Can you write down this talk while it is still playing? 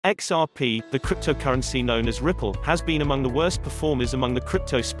XRP, the cryptocurrency known as Ripple, has been among the worst performers among the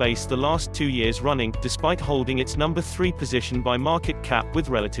crypto space the last 2 years running, despite holding its number 3 position by market cap with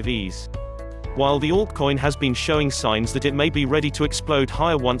relative ease. While the altcoin has been showing signs that it may be ready to explode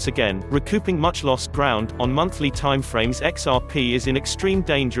higher once again, recouping much lost ground, on monthly timeframes XRP is in extreme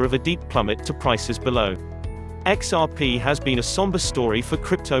danger of a deep plummet to prices below. XRP has been a somber story for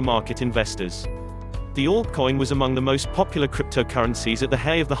crypto market investors. The altcoin was among the most popular cryptocurrencies at the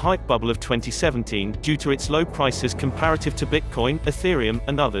height of the hype bubble of 2017, due to its low prices comparative to Bitcoin, Ethereum,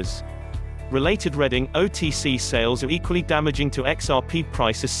 and others. Related reading, OTC sales are equally damaging to XRP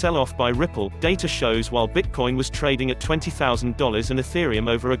Price As Sell-Off by Ripple. Data shows while Bitcoin was trading at $20,000 and Ethereum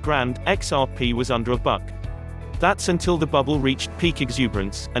over $1,000, XRP was under $1. That's until the bubble reached peak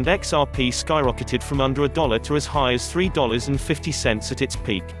exuberance, and XRP skyrocketed from under $1 to as high as $3.50 at its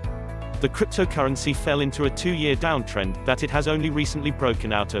peak. The cryptocurrency fell into a 2-year downtrend that it has only recently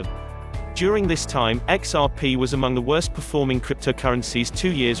broken out of. During this time, XRP was among the worst performing cryptocurrencies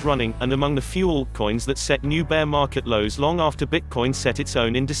 2 years running, and among the few altcoins that set new bear market lows long after Bitcoin set its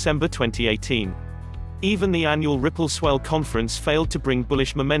own in December 2018. Even the annual Ripple Swell conference failed to bring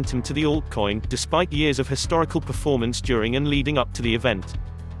bullish momentum to the altcoin, despite years of historical performance during and leading up to the event.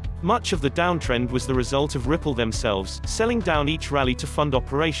 Much of the downtrend was the result of Ripple themselves, selling down each rally to fund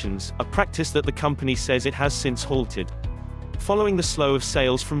operations, a practice that the company says it has since halted. Following the slow of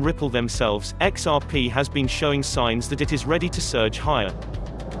sales from Ripple themselves, XRP has been showing signs that it is ready to surge higher.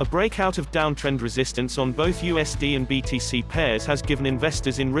 A breakout of downtrend resistance on both USD and BTC pairs has given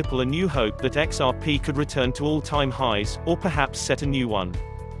investors in Ripple a new hope that XRP could return to all-time highs, or perhaps set a new one.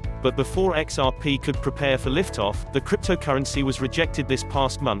 But before XRP could prepare for liftoff, the cryptocurrency was rejected this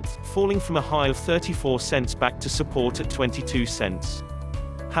past month, falling from a high of 34 cents back to support at 22 cents.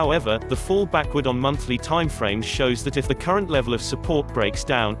 However, the fall backward on monthly timeframes shows that if the current level of support breaks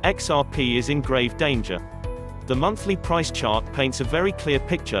down, XRP is in grave danger. The monthly price chart paints a very clear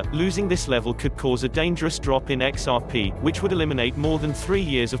picture. Losing this level could cause a dangerous drop in XRP, which would eliminate more than 3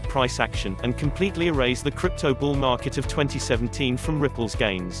 years of price action, and completely erase the crypto bull market of 2017 from Ripple's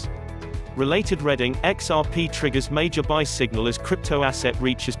gains. Related reading, XRP triggers major buy signal as crypto asset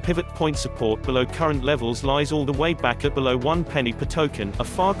reaches pivot point support below current levels lies all the way back at below 1 penny per token, a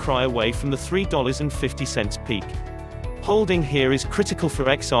far cry away from the $3.50 peak. Holding here is critical for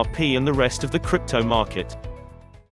XRP and the rest of the crypto market.